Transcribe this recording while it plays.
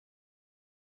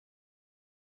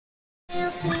Hey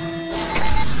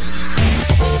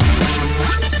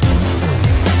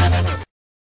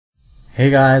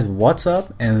guys, what's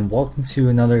up and welcome to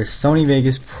another Sony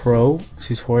Vegas Pro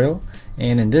tutorial.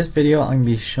 And in this video I'm going to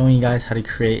be showing you guys how to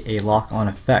create a lock-on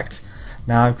effect.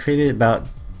 Now I've created about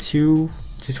 2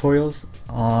 tutorials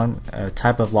on a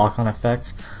type of lock-on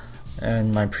effect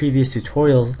in my previous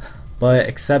tutorials, but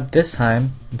except this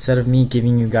time, instead of me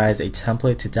giving you guys a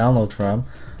template to download from,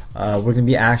 we're going to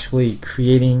be actually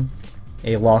creating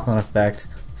a lock-on effect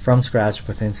from scratch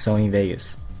within Sony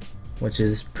Vegas, which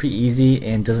is pretty easy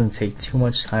and doesn't take too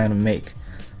much time to make.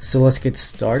 So let's get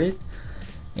started.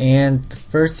 And the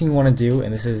first thing you want to do,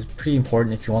 and this is pretty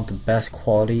important if you want the best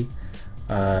quality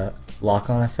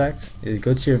lock-on effect, is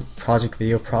go to your project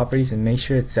video properties and make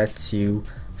sure it's set to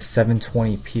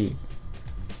 720p.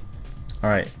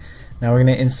 Alright, now we're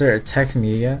going to insert a text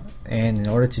media, and in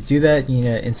order to do that you need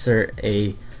to insert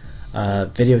a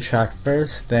video track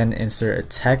first, then insert a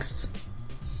text.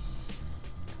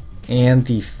 And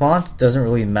the font doesn't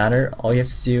really matter, all you have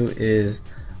to do is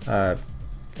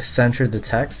center the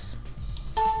text.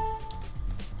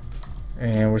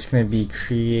 And we're just going to be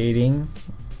creating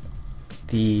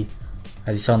the,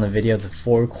 as you saw in the video, the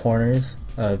 4 corners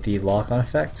of the lock-on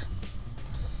effect.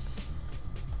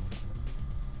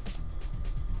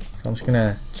 So I'm just going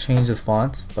to change the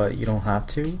font, but you don't have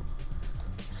to.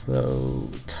 So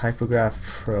Typograph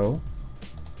Pro.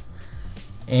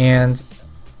 And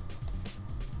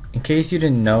in case you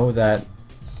didn't know that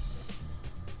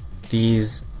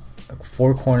these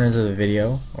 4 corners of the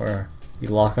video, or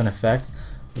the lock-on effect,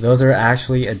 those are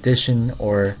actually addition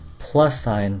or plus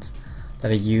signs that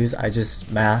I use. I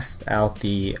just masked out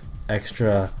the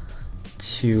extra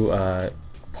 2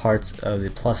 parts of the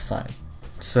plus sign.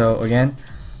 So again,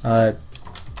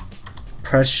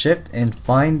 press shift and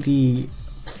find the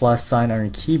plus sign on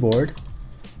your keyboard.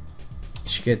 You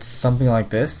should get something like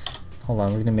this. Hold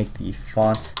on, we're gonna make the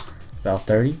font about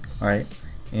 30. Alright,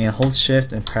 and hold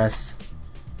shift and press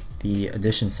the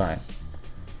addition sign.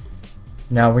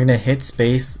 Now we're gonna hit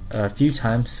space a few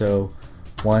times, so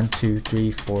 1, 2,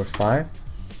 3, 4, 5,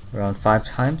 around 5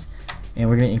 times, and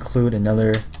we're gonna include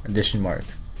another addition mark.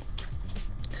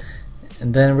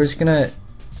 And then we're just gonna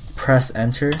press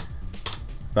enter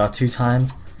about 2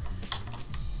 times,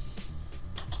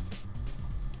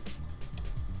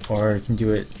 or you can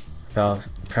do it about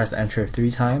press enter 3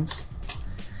 times.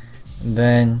 And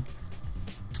then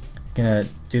gonna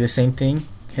do the same thing,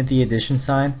 hit the addition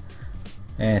sign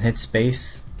and hit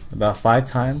space about 5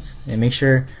 times, and make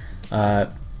sure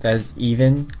that it's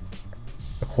even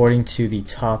according to the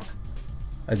top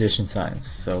addition signs.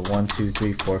 So 1, 2,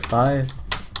 3, 4, 5,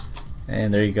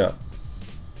 and there you go.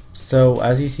 So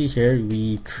as you see here,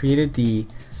 we created the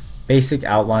basic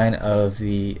outline of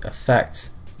the effect.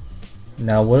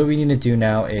 Now what we need to do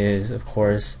now is, of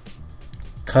course,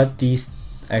 cut these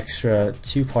extra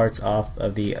 2 parts off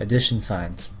of the addition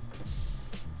signs.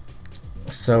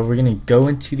 So we're going to go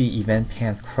into the event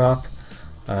pan crop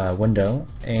window,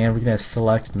 and we're going to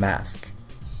select mask.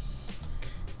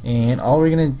 And all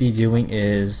we're going to be doing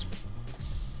is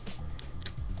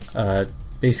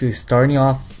basically starting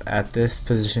off at this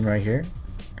position right here,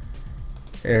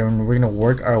 and we're going to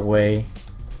work our way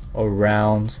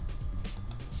around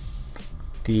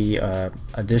the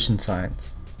addition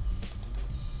signs.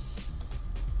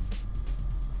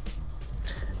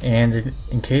 And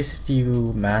in case if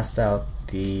you masked out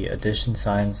the addition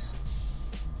signs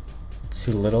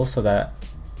too little so that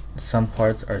some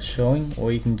parts are showing, what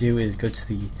you can do is go to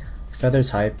the feather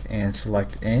type and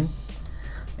select in,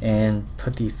 and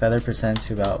put the feather percent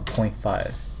to about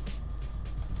 0.5.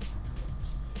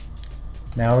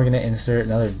 Now we're going to insert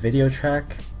another video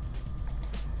track,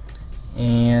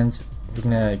 and we're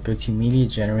going to go to media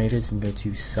generators and go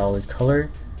to solid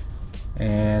color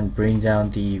and bring down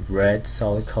the red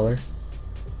solid color.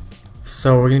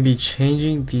 So we're going to be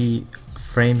changing the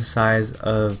frame size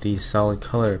of the solid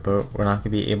color, but we're not going to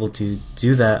be able to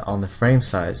do that on the frame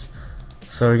size.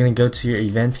 So we're going to go to your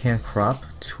event pan crop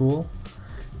tool,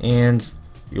 and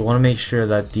you want to make sure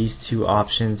that these 2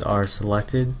 options are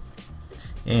selected,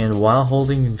 and while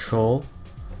holding control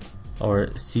or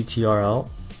CTRL,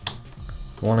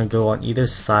 you want to go on either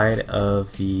side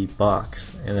of the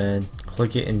box and then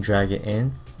click it and drag it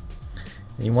in.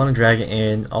 And you want to drag it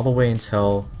in all the way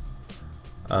until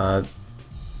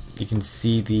you can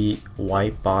see the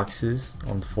white boxes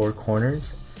on the 4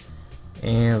 corners.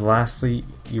 And lastly,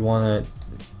 you want to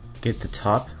get the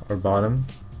top or bottom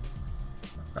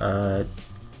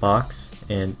box,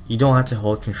 and you don't have to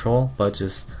hold control, but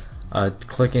just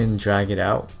click and drag it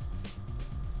out.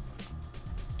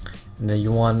 And then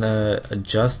you want to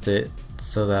adjust it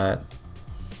so that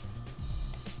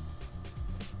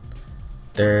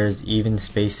there's even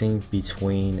spacing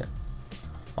between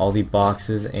all the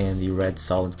boxes and the red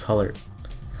solid color.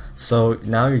 So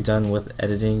now you're done with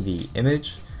editing the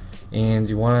image, and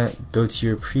you want to go to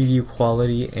your preview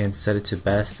quality and set it to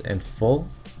best and full.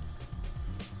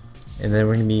 And then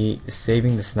we're going to be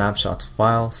saving the snapshot to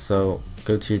file, so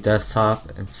go to your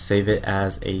desktop and save it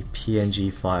as a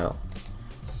PNG file.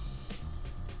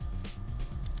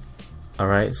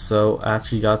 Alright, so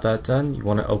after you got that done, you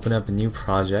want to open up a new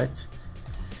project,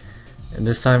 and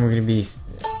this time we're going to be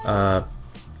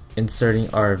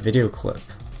inserting our video clip.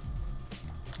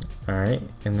 Alright,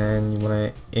 and then you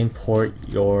want to import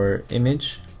your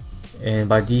image, and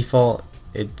by default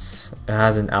it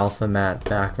has an alpha matte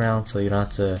background, so you don't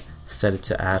have to set it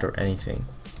to add or anything.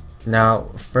 Now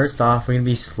first off, we're going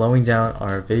to be slowing down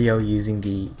our video using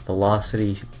the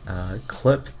velocity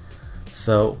clip.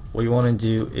 So what you want to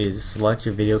do is select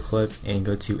your video clip and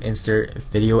go to insert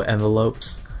video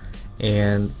envelopes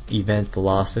and event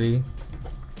velocity,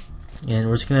 and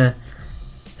we're just going to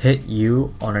hit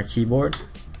U on our keyboard,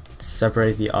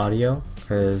 separate the audio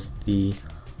because the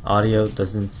audio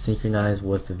doesn't synchronize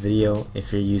with the video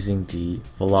if you're using the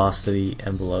velocity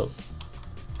envelope.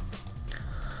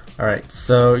 Alright,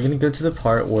 so you're going to go to the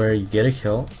part where you get a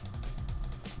kill,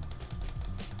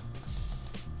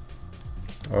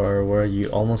 or where you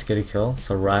almost get a kill,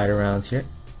 so right around here,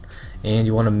 and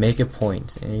you want to make a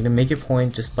point, and you're going to make a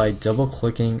point just by double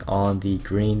clicking on the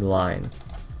green line.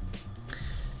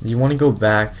 You want to go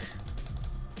back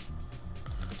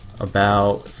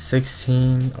about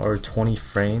 16 or 20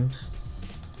 frames,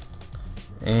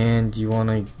 and you want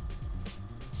to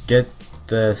get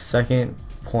the second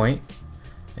point,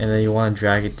 and then you want to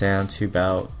drag it down to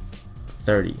about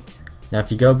 30. Now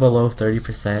if you go below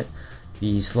 30%,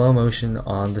 the slow motion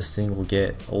on this thing will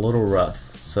get a little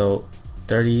rough, so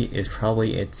 30 is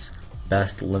probably its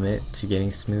best limit to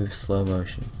getting smooth slow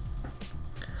motion.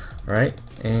 Alright,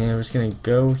 and we're just going to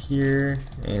go here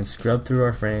and scrub through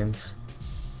our frames.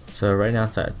 So right now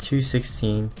it's at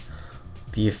 216.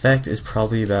 The effect is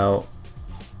probably about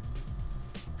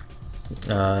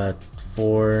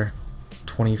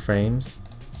 420 frames.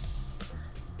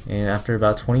 And after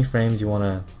about 20 frames, you want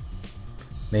to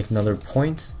make another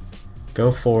point,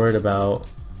 go forward about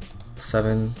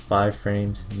 5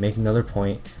 frames, make another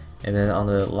point, and then on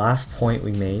the last point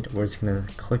we made, we're just going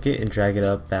to click it and drag it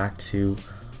up back to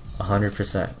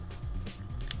 100%.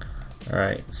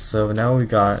 Alright, so now we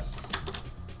got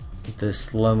this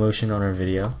slow motion on our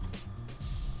video,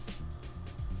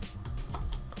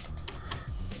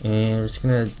 and we're just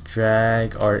going to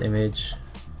drag our image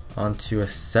onto a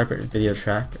separate video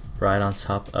track right on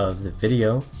top of the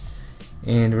video,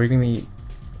 and we're going to be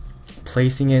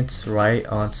placing it right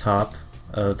on top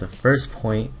of the first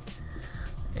point,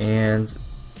 and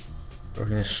we're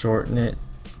going to shorten it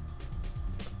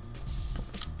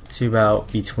to about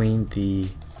between the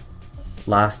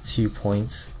last 2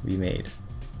 points we made.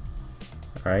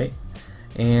 Alright,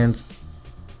 and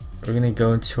we're going to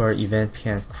go into our event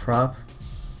pan crop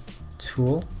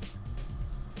tool,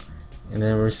 and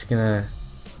then we're just going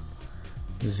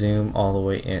to zoom all the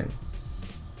way in.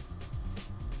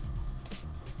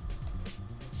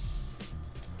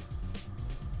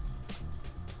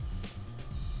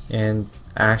 And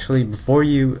actually, before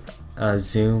you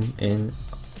zoom in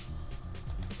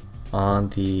on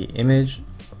the image,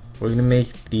 we're going to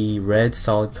make the red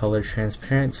solid color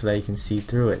transparent so that you can see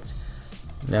through it.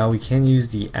 Now we can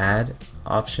use the add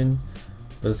option,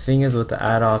 but the thing is with the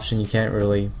add option you can't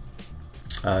really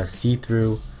see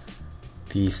through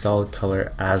the solid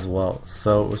color as well.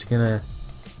 So we're just going to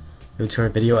go to our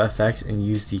video effects and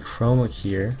use the chroma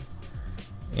here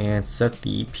and set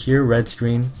the pure red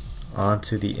screen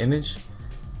onto the image.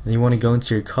 Then you want to go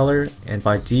into your color, and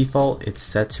by default it's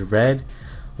set to red.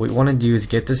 What you want to do is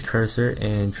get this cursor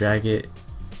and drag it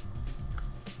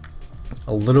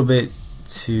a little bit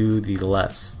to the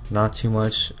left, not too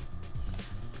much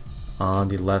on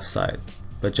the left side,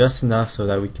 but just enough so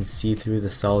that we can see through the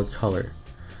solid color.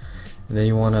 And then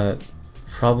you want to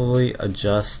probably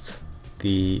adjust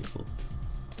the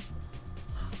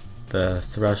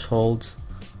threshold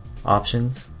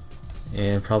options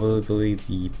and probably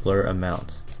the blur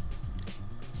amount.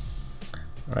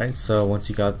 Alright, so once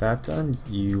you got that done,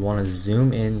 you want to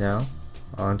zoom in now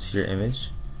onto your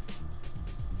image,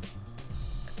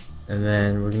 and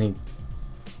then we're going to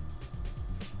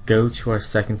go to our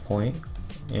second point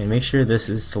and make sure this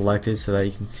is selected so that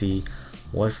you can see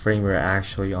what frame we're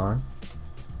actually on.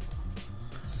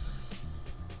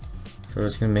 So we're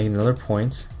just going to make another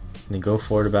point and then go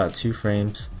forward about 2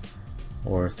 frames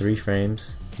or 3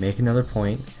 frames, make another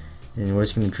point, and we're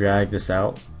just going to drag this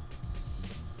out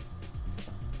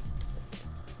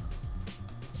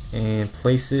and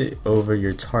place it over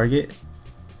your target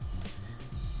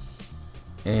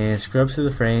and scrub through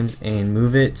the frames and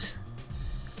move it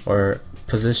or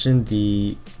position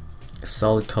the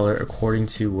solid color according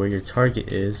to where your target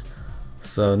is.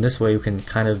 So in this way we can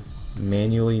kind of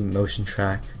manually motion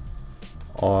track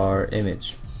our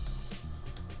image.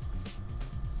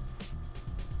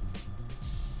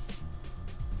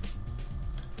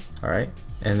 Alright,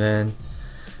 and then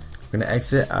we're going to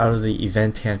exit out of the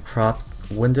event pan crop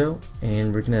window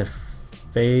and we're going to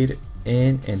fade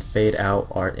in and fade out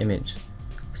our image.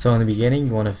 So in the beginning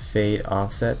you want to fade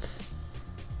offsets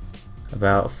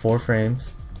about 4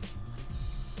 frames.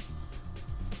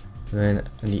 And then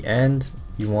in the end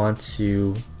you want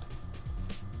to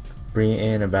bring it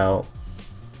in about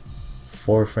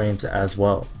 4 frames as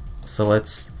well. So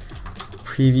let's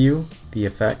preview the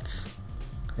effects,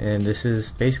 and this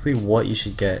is basically what you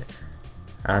should get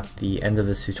at the end of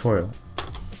this tutorial.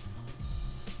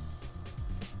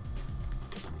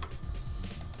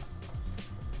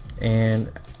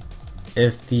 And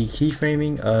if the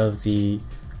keyframing of the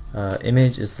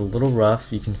image is a little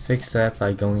rough, you can fix that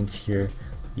by going to your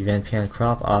event pan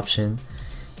crop option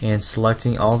and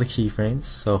selecting all the keyframes.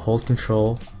 So hold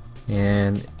control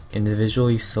and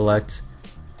individually select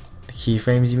the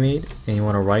keyframes you made, and you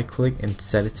want to right click and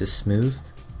set it to smooth.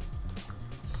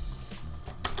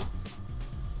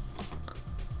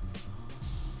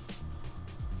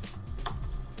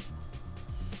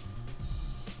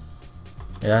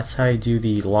 And that's how you do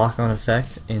the lock-on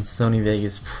effect in Sony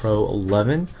Vegas Pro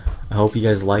 11. I hope you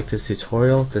guys like this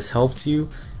tutorial. If this helped you,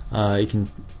 you can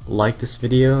like this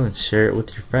video and share it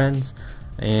with your friends.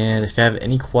 And if you have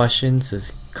any questions,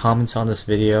 just comment on this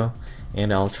video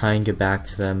and I'll try and get back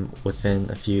to them within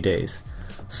a few days.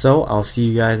 So I'll see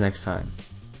you guys next time.